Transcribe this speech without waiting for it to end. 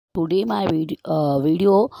Today my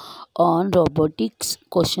video on robotics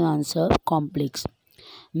question answer complex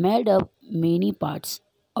made up many parts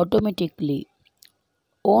automatically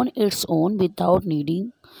on its own without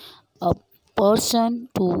needing a person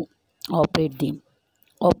to operate them.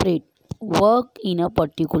 Operate work in a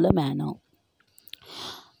particular manner.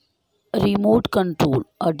 Remote control,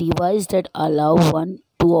 a device that allow one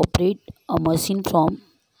to operate a machine from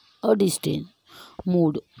a distance.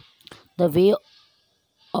 Mood, the way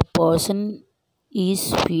a person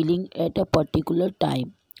is feeling at a particular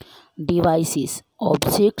time. Devices,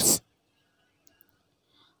 objects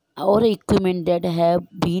or equipment that have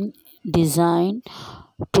been designed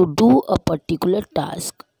to do a particular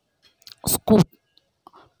task. Scoop,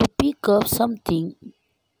 to pick up something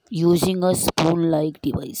using a spoon like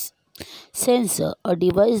device. Sensor, a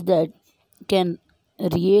device that can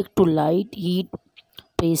react to light, heat,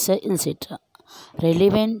 pressure, etc.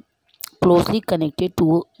 Relevant, closely connected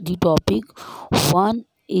to the topic one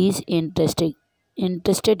is interested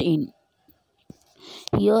in.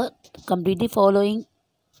 Here, completely following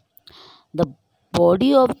the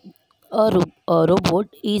body of a robot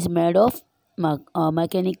is made of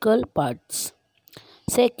mechanical parts.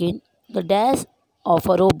 Second, the dash of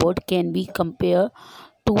a robot can be compared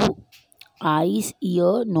to eyes,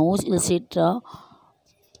 ear, nose, etc.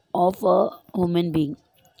 of a human being.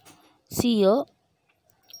 See here,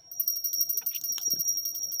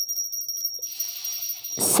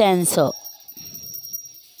 sensor.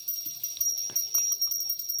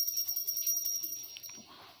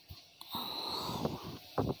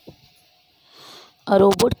 A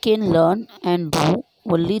robot can learn and do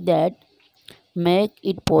only that make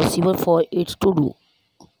it possible for it to do.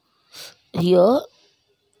 Here,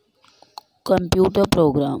 computer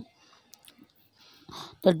program.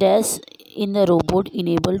 The dash in the robot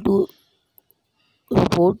enable to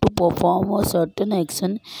robot to perform a certain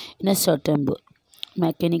action in a certain way.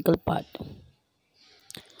 Mechanical part.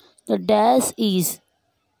 The dash is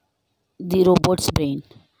the robot's brain.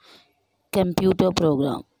 Computer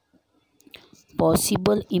program.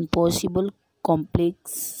 Possible, impossible,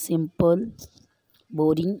 complex, simple,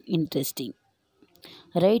 boring, interesting.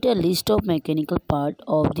 Write a list of mechanical part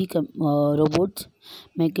of the robot.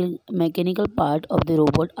 Mechanical part of the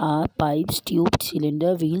robot are pipes, tubes,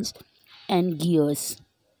 cylinder, wheels, and gears.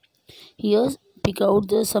 Here pick out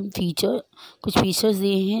the some feature. कुछ features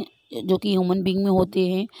दिए हैं जो कि human being में होते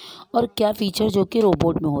हैं और क्या फीचर जो कि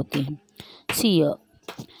रोबोट में होते हैं. सी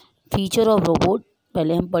फीचर ऑफ रोबोट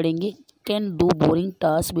पहले हम पढ़ेंगे. Can do boring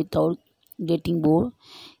task without getting bore.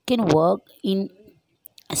 Can work in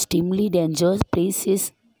extremely dangerous places.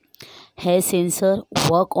 Has sensor,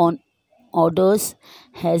 work on orders,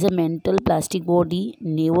 has a mental plastic body,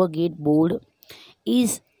 never get bored,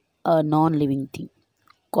 is a non-living thing.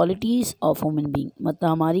 Qualities of human being, मतलब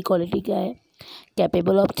हमारी quality क्या है.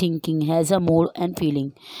 Capable of thinking, has a mood and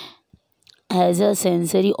feeling, has a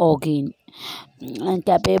sensory organ, and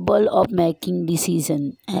capable of making decision,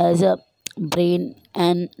 has a brain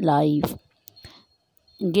and life,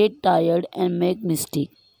 get tired and make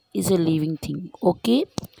mistake, is a living thing. Okay,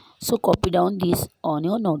 so copy down this on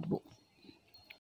your notebook.